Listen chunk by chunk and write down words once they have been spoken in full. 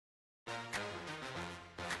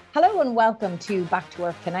Hello and welcome to Back to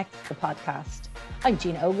Work Connect, the podcast. I'm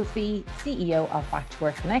Gina Oglesby, CEO of Back to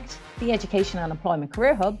Work Connect, the education and employment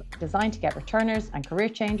career hub designed to get returners and career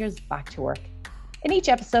changers back to work. In each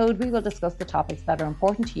episode, we will discuss the topics that are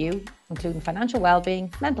important to you, including financial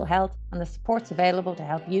well-being, mental health, and the supports available to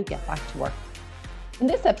help you get back to work. In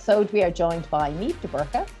this episode, we are joined by Niamh de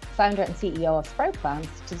Burca, founder and CEO of Sprout Plans,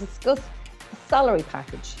 to discuss the salary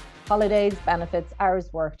package, holidays, benefits,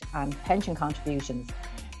 hours worked, and pension contributions.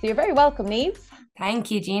 So you're very welcome, Niamh. Thank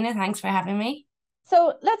you, Gina. Thanks for having me.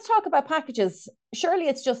 So let's talk about packages. Surely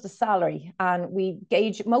it's just a salary, and we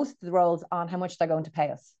gauge most of the roles on how much they're going to pay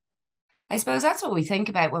us. I suppose that's what we think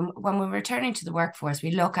about when we're returning to the workforce. We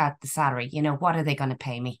look at the salary, what are they going to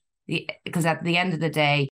pay me? Because at the end of the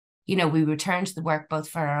day, we return to the work both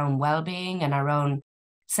for our own well-being and our own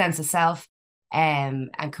sense of self and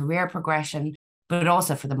career progression, but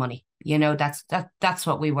also for the money. That's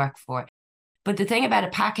what we work for. But the thing about a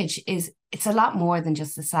package is it's a lot more than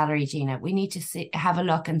just the salary, Gina. We need to have a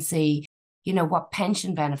look and see, what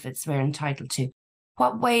pension benefits we're entitled to,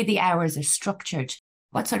 what way the hours are structured,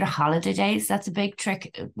 what sort of holiday days. That's a big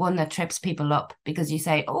one that trips people up, because you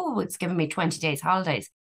say, oh, it's giving me 20 days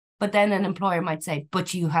holidays. But then an employer might say,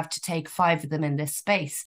 but you have to take 5 of them in this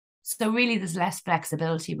space. So really there's less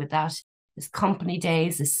flexibility with that. There's company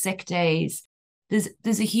days, there's sick days.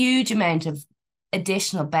 There's a huge amount of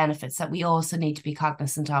additional benefits that we also need to be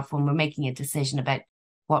cognizant of when we're making a decision about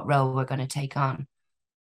what role we're going to take on.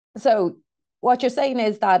 So what you're saying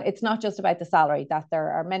is that it's not just about the salary, that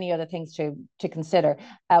there are many other things to consider.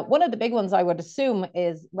 One of the big ones I would assume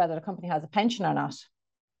is whether the company has a pension or not.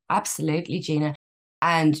 Absolutely, Gina.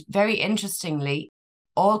 And very interestingly,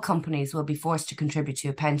 all companies will be forced to contribute to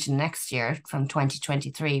a pension next year from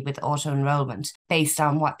 2023 with auto-enrollment based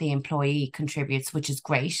on what the employee contributes, which is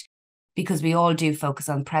great, because we all do focus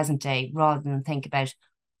on present day rather than think about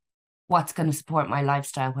what's going to support my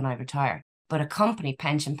lifestyle when I retire. But a company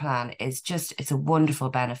pension plan it's a wonderful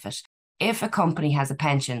benefit. If a company has a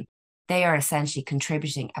pension, they are essentially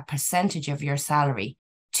contributing a percentage of your salary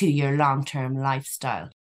to your long-term lifestyle.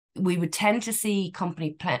 We would tend to see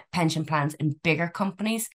company pension plans in bigger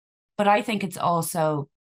companies, but I think it's also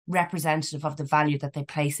representative of the value that they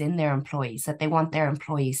place in their employees, that they want their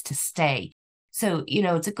employees to stay. So,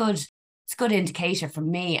 it's a good indicator for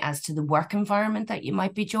me as to the work environment that you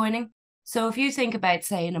might be joining. So if you think about,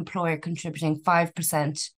 say, an employer contributing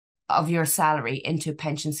 5% of your salary into a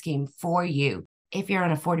pension scheme for you, if you're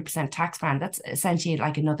on a 40% tax band, that's essentially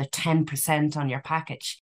like another 10% on your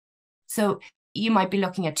package. So you might be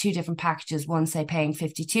looking at 2 different packages, one, say, paying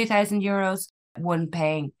 52,000 euros, one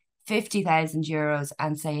paying 50,000 euros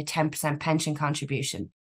and, say, a 10% pension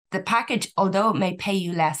contribution. The package, although it may pay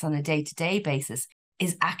you less on a day-to-day basis,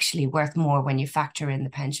 is actually worth more when you factor in the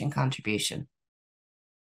pension contribution.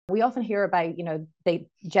 We often hear about, the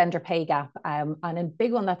gender pay gap. And a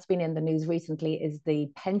big one that's been in the news recently is the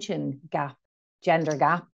pension gap, gender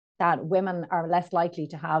gap, that women are less likely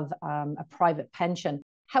to have a private pension.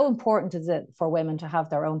 How important is it for women to have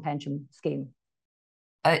their own pension scheme?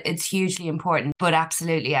 It's hugely important, but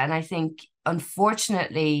absolutely. And I think,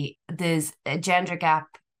 unfortunately, there's a gender gap.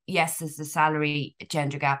 Yes, there's the salary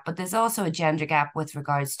gender gap, but there's also a gender gap with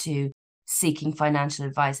regards to seeking financial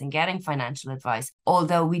advice and getting financial advice.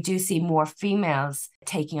 Although we do see more females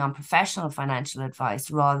taking on professional financial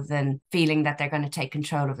advice rather than feeling that they're going to take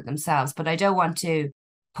control of it themselves. But I don't want to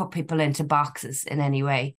put people into boxes in any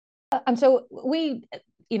way. And so we,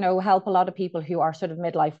 help a lot of people who are sort of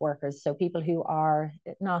midlife workers. So people who are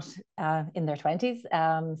not in their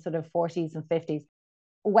 20s, sort of 40s and 50s.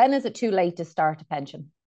 When is it too late to start a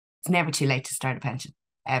pension? It's never too late to start a pension,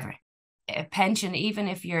 ever. A pension, even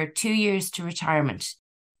if you're 2 years to retirement,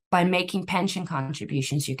 by making pension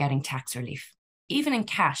contributions, you're getting tax relief. Even in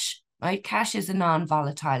cash, right? Cash is a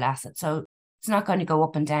non-volatile asset, so it's not going to go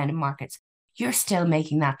up and down in markets. You're still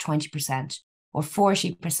making that 20% or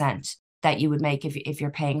 40% that you would make if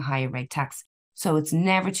you're paying higher rate tax. So it's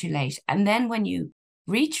never too late. And then when you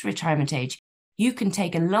reach retirement age, you can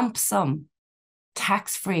take a lump sum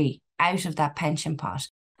tax-free out of that pension pot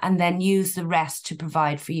and then use the rest to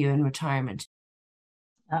provide for you in retirement.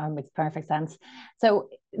 Makes perfect sense. So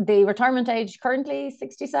the retirement age currently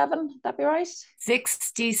 67, that be right?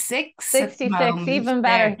 66. 66, even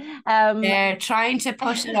better. They're trying to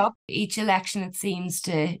push it up. Each election, it seems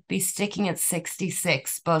to be sticking at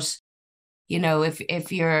 66. But,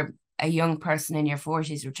 if you're a young person in your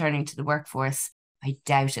 40s returning to the workforce, I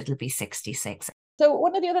doubt it'll be 66. So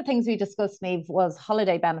one of the other things we discussed, Niamh, was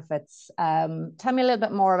holiday benefits. Tell me a little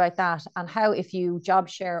bit more about that and how, if you job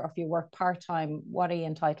share or if you work part-time, what are you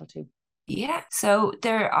entitled to? Yeah, so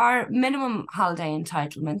there are minimum holiday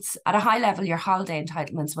entitlements. At a high level, your holiday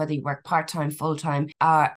entitlements, whether you work part-time, full-time,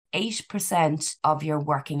 are 8% of your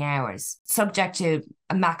working hours, subject to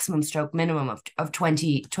a maximum stroke minimum of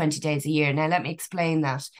 20 days a year. Now, let me explain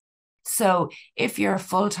that. So if you're a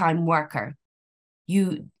full-time worker,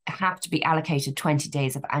 you have to be allocated 20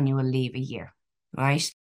 days of annual leave a year, right?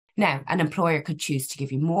 Now, an employer could choose to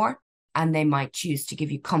give you more, and they might choose to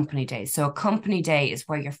give you company days. So a company day is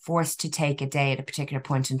where you're forced to take a day at a particular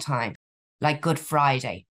point in time, like Good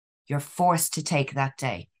Friday. You're forced to take that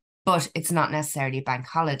day, but it's not necessarily a bank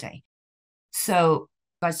holiday. So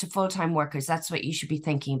as to full-time workers, that's what you should be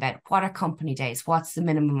thinking about. What are company days? What's the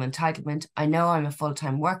minimum entitlement? I know I'm a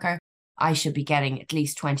full-time worker. I should be getting at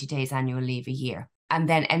least 20 days annual leave a year. And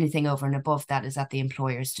then anything over and above that is at the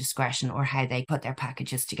employer's discretion or how they put their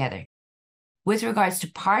packages together. With regards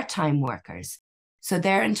to part-time workers, so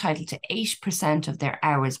they're entitled to 8% of their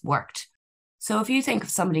hours worked. So if you think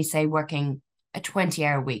of somebody, say, working a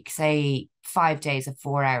 20-hour week, say 5 days of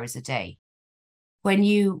 4 hours a day, when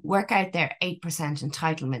you work out their 8%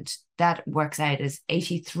 entitlement, that works out as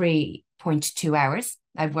 83.2 hours.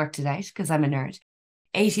 I've worked it out because I'm a nerd.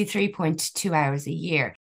 83.2 hours a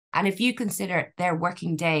year. And if you consider their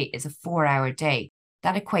working day is a 4-hour day,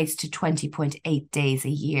 that equates to 20.8 days a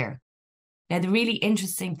year. Now, the really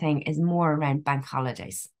interesting thing is more around bank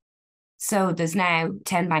holidays. So there's now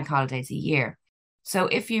 10 bank holidays a year. So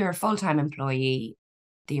if you're a full-time employee,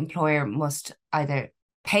 the employer must either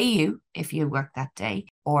pay you if you work that day,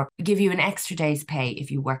 or give you an extra day's pay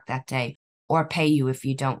if you work that day, or pay you if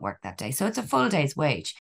you don't work that day. So it's a full day's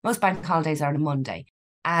wage. Most bank holidays are on a Monday.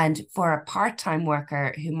 And for a part-time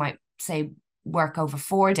worker who might, say, work over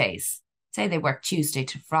 4 days, say they work Tuesday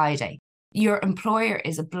to Friday, your employer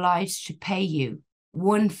is obliged to pay you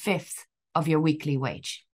 1/5 of your weekly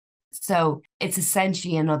wage. So it's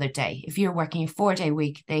essentially another day. If you're working a 4-day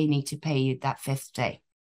week, they need to pay you that 5th day.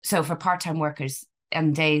 So for part-time workers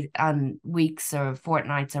and days and weeks or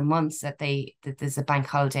fortnights or months that there's a bank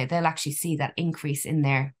holiday, they'll actually see that increase in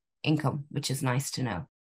their income, which is nice to know.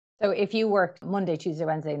 So if you worked Monday, Tuesday,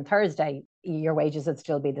 Wednesday, and Thursday, your wages would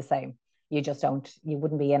still be the same. You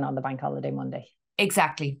wouldn't be in on the bank holiday Monday.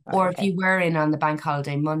 Exactly. Right, or okay. If you were in on the bank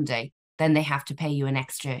holiday Monday, then they have to pay you an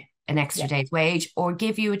extra day's wage, or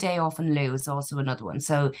give you a day off in lieu is also another one.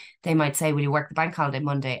 So they might say, will you work the bank holiday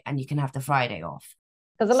Monday and you can have the Friday off?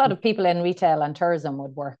 Because a lot of people in retail and tourism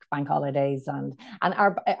would work bank holidays, and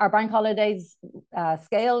are bank holidays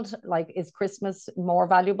scaled? Like, is Christmas more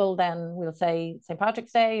valuable than, we'll say, St.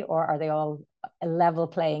 Patrick's Day, or are they all a level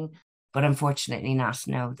playing? But unfortunately not.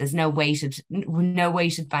 No, there's no weighted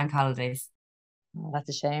bank holidays. Oh, that's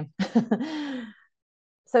a shame.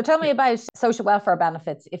 So tell me about social welfare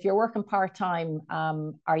benefits. If you're working part-time,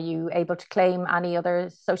 are you able to claim any other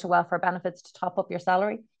social welfare benefits to top up your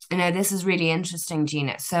salary? Now, this is really interesting,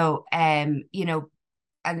 Gina. So, and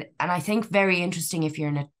I think very interesting if you're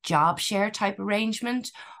in a job share type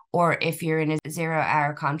arrangement, or if you're in a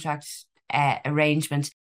 0-hour contract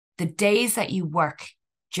arrangement, the days that you work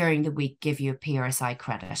during the week give you a PRSI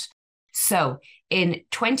credit. So in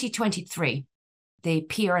 2023, the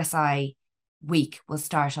PRSI week will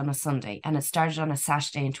start on a Sunday, and it started on a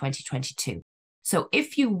Saturday in 2022. So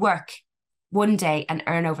if you work one day and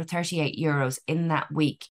earn over 38 euros in that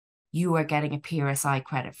week, you are getting a PRSI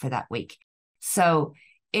credit for that week. So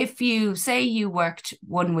if you say you worked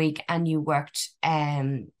 1 week and you worked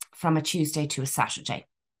from a Tuesday to a Saturday,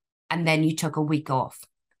 and then you took a week off,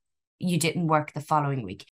 you didn't work the following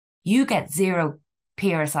week, you get 0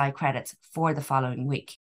 PRSI credits for the following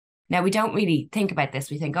week. Now, we don't really think about this.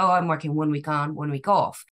 We think, oh, I'm working 1 week on, 1 week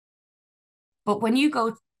off. But when you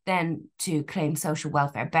go then to claim social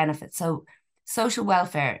welfare benefits, so social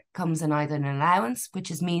welfare comes in either an allowance, which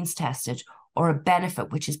is means tested, or a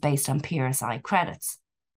benefit, which is based on PRSI credits.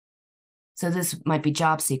 So this might be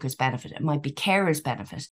job seekers benefit. It might be carers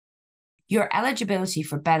benefit. Your eligibility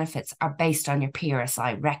for benefits are based on your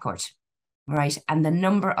PRSI record, right? And the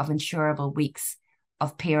number of insurable weeks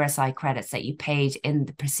of PRSI credits that you paid in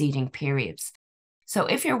the preceding periods. So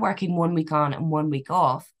if you're working 1 week on and 1 week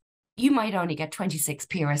off, you might only get 26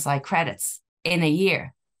 PRSI credits in a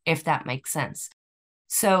year, if that makes sense.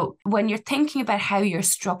 So when you're thinking about how you're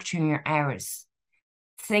structuring your hours,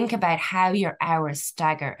 think about how your hours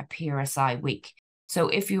stagger a PRSI week. So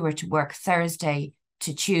if you were to work Thursday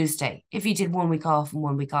to Tuesday, if you did 1 week off and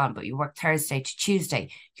 1 week on, but you work Thursday to Tuesday,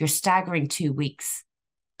 you're staggering 2 weeks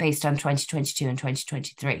based on 2022 and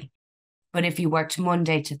 2023. But if you worked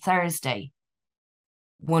Monday to Thursday,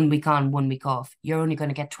 1 week on, 1 week off, you're only going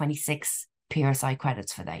to get 26 PRSI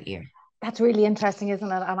credits for that year. That's really interesting,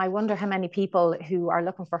 isn't it? And I wonder how many people who are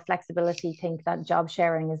looking for flexibility think that job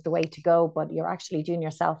sharing is the way to go, but you're actually doing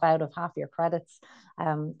yourself out of half your credits.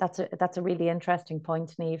 That's a really interesting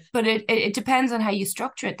point, Niamh. But it depends on how you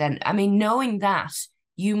structure it then. I mean, knowing that,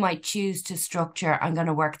 you might choose to structure, I'm going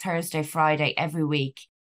to work Thursday, Friday every week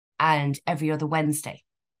and every other Wednesday.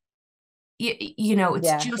 It's Yeah, it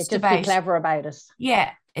just just be about, clever about it.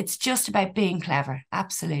 yeah, it's just about being clever.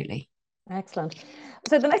 Absolutely. Excellent.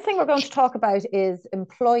 So the next thing we're going to talk about is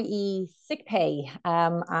employee sick pay.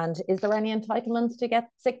 And is there any entitlements to get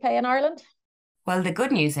sick pay in Ireland? Well, the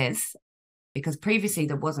good news is, because previously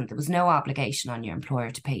there was no obligation on your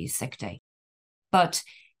employer to pay you sick day. But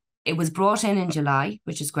it was brought in July,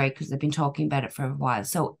 which is great because they've been talking about it for a while.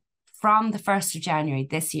 So from the 1st of January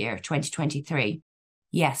this year, 2023,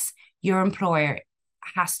 yes, your employer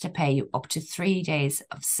has to pay you up to 3 days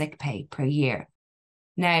of sick pay per year.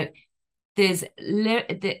 Now,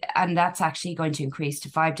 and that's actually going to increase to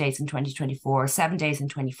 5 days in 2024, 7 days in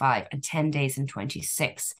 25, and 10 days in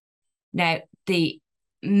 26. Now, the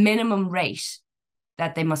minimum rate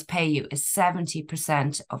that they must pay you is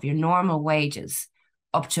 70% of your normal wages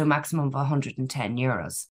up to a maximum of 110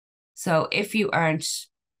 euros. So if you earned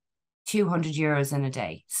 200 euros in a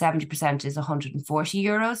day, 70% is 140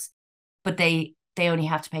 euros, but they only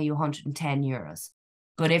have to pay you 110 euros.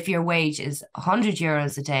 But if your wage is 100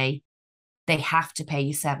 euros a day, they have to pay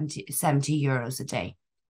you 70 euros a day.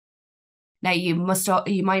 Now, you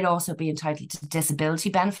might also be entitled to disability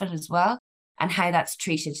benefit as well, and how that's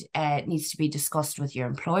treated needs to be discussed with your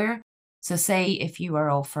employer. So say if you are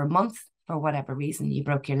off for a month, for whatever reason, you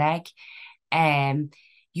broke your leg,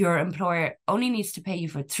 your employer only needs to pay you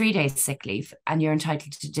for 3 days sick leave, and you're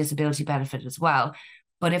entitled to disability benefit as well.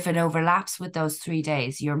 But if it overlaps with those 3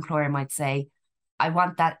 days, your employer might say, I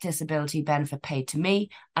want that disability benefit paid to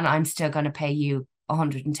me, and I'm still going to pay you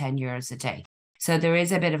 110 euros a day. So there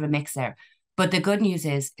is a bit of a mix there. But the good news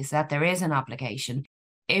is that there is an obligation.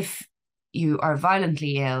 If you are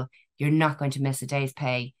violently ill, you're not going to miss a day's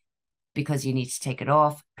pay because you need to take it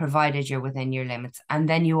off, provided you're within your limits. And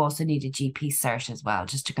then you also need a GP cert as well,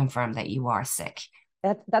 just to confirm that you are sick.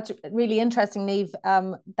 That's really interesting,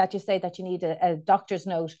 Niamh, that you say that you need a doctor's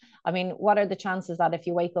note. I mean, what are the chances that if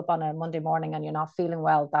you wake up on a Monday morning and you're not feeling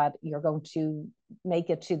well, that you're going to make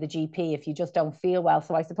it to the GP if you just don't feel well?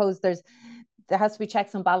 So I suppose there has to be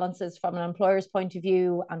checks and balances from an employer's point of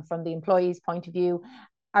view and from the employee's point of view.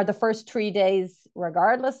 Are the first 3 days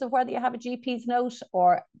regardless of whether you have a GP's note,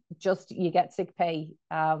 or just you get sick pay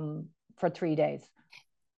for 3 days?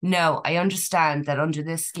 No, I understand that under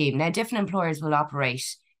this scheme, now different employers will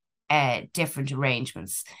operate different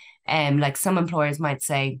arrangements. Like some employers might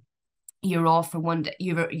say, you're off for 1 day,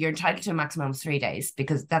 you're entitled to a maximum of 3 days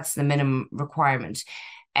because that's the minimum requirement.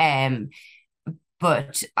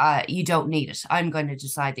 But you don't need it. I'm going to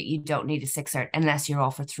decide that you don't need a sick cert unless you're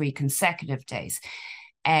off for 3 consecutive days.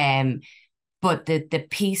 But the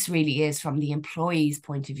piece really is from the employee's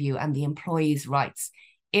point of view and the employee's rights.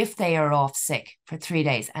 If they are off sick for 3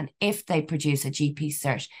 days and if they produce a GP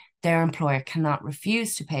cert, their employer cannot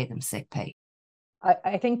refuse to pay them sick pay.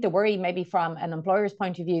 I think the worry maybe from an employer's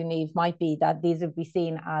point of view, Niamh, might be that these would be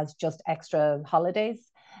seen as just extra holidays,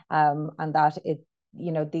 and that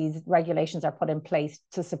these regulations are put in place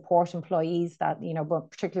to support employees that,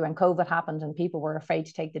 particularly when COVID happened and people were afraid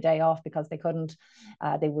to take the day off because they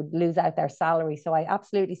would lose out their salary. So I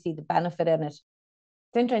absolutely see the benefit in it.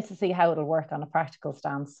 It's interesting to see how it'll work on a practical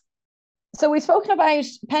stance. So we've spoken about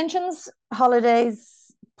pensions,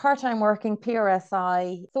 holidays, part-time working,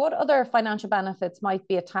 PRSI. So what other financial benefits might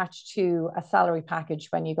be attached to a salary package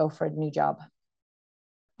when you go for a new job?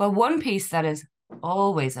 Well, one piece that is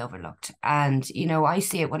always overlooked, and I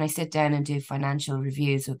see it when I sit down and do financial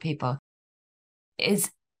reviews with people,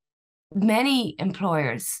 is many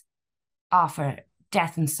employers offer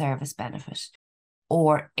death and service benefit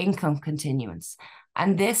or income continuance.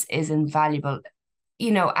 And this is invaluable.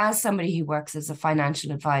 As somebody who works as a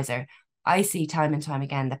financial advisor, I see time and time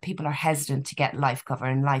again that people are hesitant to get life cover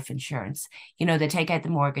and life insurance. They take out the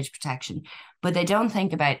mortgage protection, but they don't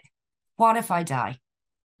think about, what if I die?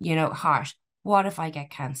 Heart, what if I get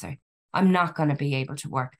cancer? I'm not going to be able to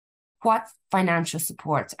work. What financial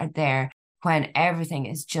supports are there when everything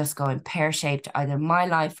is just going pear-shaped, either my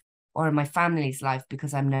life or my family's life,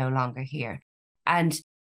 because I'm no longer here? And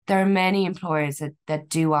there are many employers that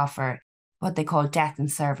do offer what they call death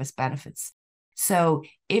and service benefits. So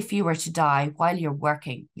if you were to die while you're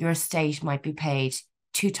working, your estate might be paid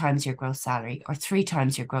 2 times your gross salary, or 3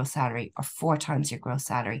 times your gross salary, or 4 times your gross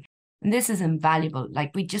salary. And this is invaluable.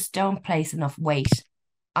 Like, we just don't place enough weight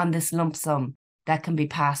on this lump sum that can be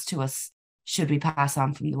passed to us should we pass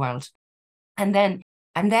on from the world. And then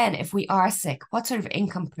if we are sick, what sort of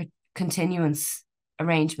income continuance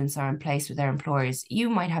arrangements are in place with their employers? You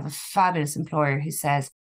might have a fabulous employer who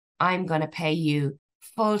says, I'm going to pay you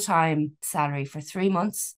full-time salary for 3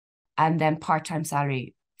 months and then part-time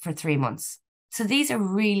salary for 3 months. So these are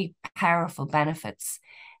really powerful benefits.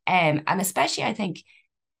 And especially, I think,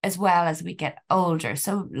 as well as we get older.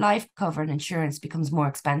 So life cover and insurance becomes more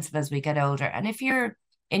expensive as we get older. And if you're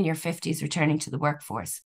in your 50s returning to the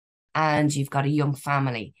workforce and you've got a young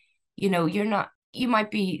family, you might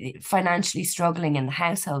be financially struggling in the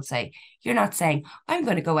household, say. You're not saying, I'm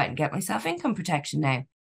going to go out and get myself income protection now.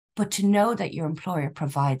 But to know that your employer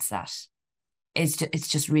provides that it's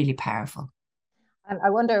just really powerful. And I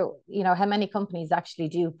wonder, how many companies actually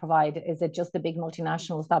do provide? Is it just the big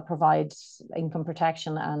multinationals that provide income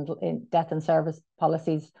protection and death and service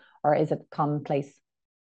policies, or is it commonplace?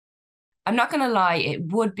 I'm not going to lie, it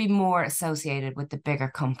would be more associated with the bigger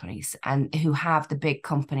companies and who have the big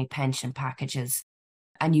company pension packages.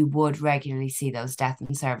 And you would regularly see those death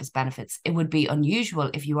and service benefits. It would be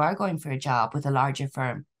unusual if you are going for a job with a larger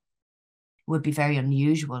firm. It would be very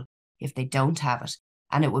unusual if they don't have it.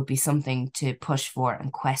 And it would be something to push for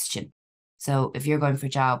and question. So if you're going for a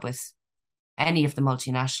job with any of the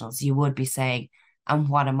multinationals, you would be saying, and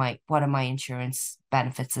what are my insurance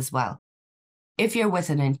benefits as well? If you're with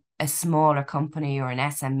a smaller company or an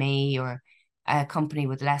SME or a company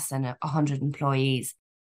with less than 100 employees,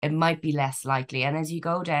 it might be less likely. And as you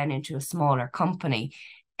go down into a smaller company,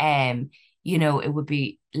 it would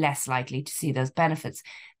be less likely to see those benefits.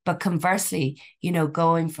 But conversely,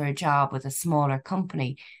 going for a job with a smaller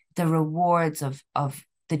company, the rewards of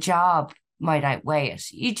the job might outweigh it.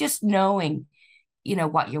 You just knowing,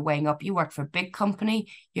 what you're weighing up. You work for a big company,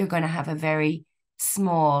 you're going to have a very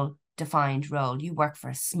small defined role. You work for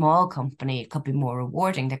a small company, it could be more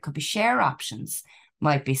rewarding. There could be share options,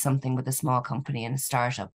 might be something with a small company and a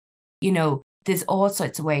startup. There's all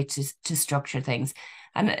sorts of ways to structure things.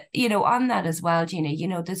 And, on that as well,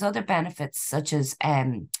 Gina, there's other benefits such as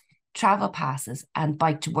travel passes and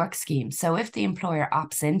bike to work schemes. So if the employer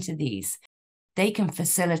opts into these, they can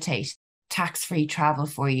facilitate tax-free travel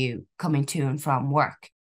for you coming to and from work.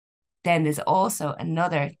 Then there's also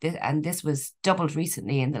another, and this was doubled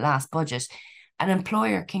recently in the last budget, an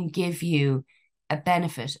employer can give you a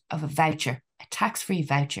benefit of a voucher, a tax-free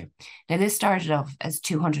voucher. Now, this started off as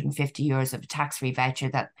 €250 of a tax-free voucher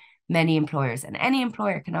that many employers, and any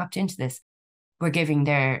employer can opt into this, were giving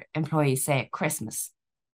their employees, say, at Christmas.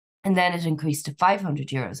 And then it increased to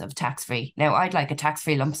 €500 of tax-free. Now, I'd like a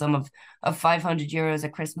tax-free lump sum of €500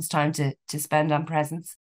 at Christmas time to spend on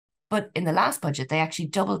presents. But in the last budget, they actually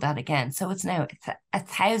doubled that again. So it's now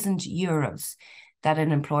 €1,000 that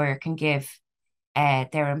an employer can give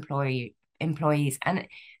their employees. And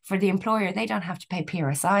for the employer, they don't have to pay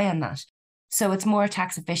PRSI on that. So it's more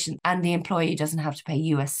tax efficient, and the employee doesn't have to pay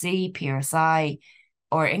USC, PRSI,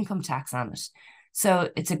 or income tax on it. So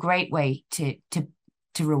it's a great way to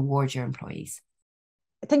reward your employees.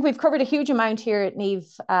 I think we've covered a huge amount here at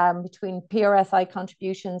Niamh, between PRSI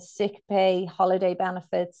contributions, sick pay, holiday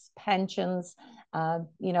benefits, pensions,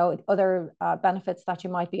 other benefits that you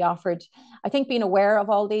might be offered. I think being aware of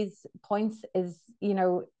all these points is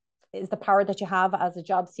the power that you have as a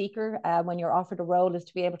job seeker when you're offered a role, is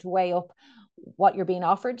to be able to weigh up what you're being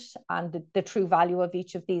offered and the true value of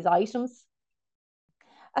each of these items.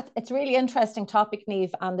 It's a really interesting topic,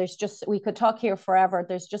 Niamh, and we could talk here forever.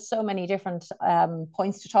 There's just so many different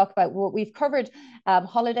points to talk about. We've covered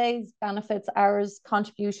holidays, benefits, hours,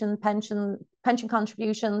 contribution, pension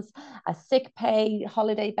contributions, a sick pay,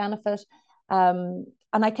 holiday benefit. And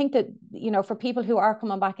I think that, for people who are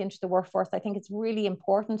coming back into the workforce, I think it's really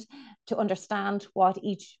important to understand what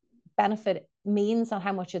each benefit means and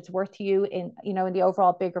how much it's worth to you in the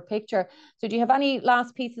overall bigger picture. So do you have any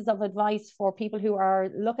last pieces of advice for people who are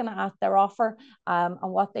looking at their offer and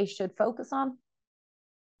what they should focus on?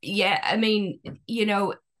 Yeah, I mean,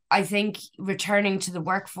 I think returning to the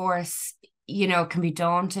workforce, can be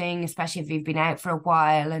daunting, especially if you've been out for a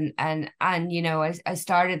while. And I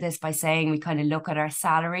started this by saying we kind of look at our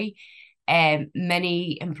salary.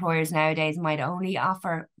 Many employers nowadays might only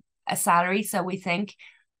offer a salary, so we think,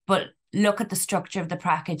 but look at the structure of the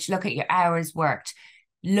package, look at your hours worked,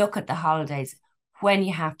 look at the holidays, when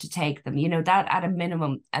you have to take them. That at a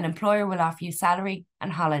minimum, an employer will offer you salary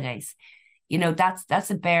and holidays.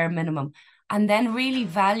 That's a bare minimum. And then really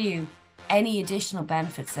value any additional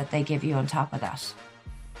benefits that they give you on top of that.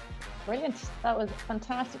 Brilliant. That was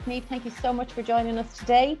fantastic, Niamh. Thank you so much for joining us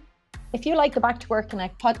today. If you like the Back to Work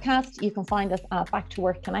Connect podcast, you can find us at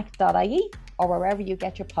backtoworkconnect.ie or wherever you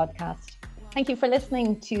get your podcast. Thank you for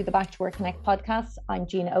listening to the Back to Work Connect podcast. I'm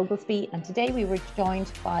Gina Oglesby, and today we were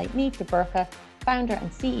joined by Niamh de Burca, founder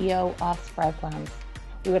and CEO of Sprout Brands.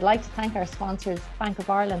 We would like to thank our sponsors, Bank of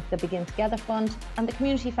Ireland, the Begin Together Fund, and the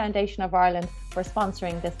Community Foundation of Ireland for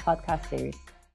sponsoring this podcast series.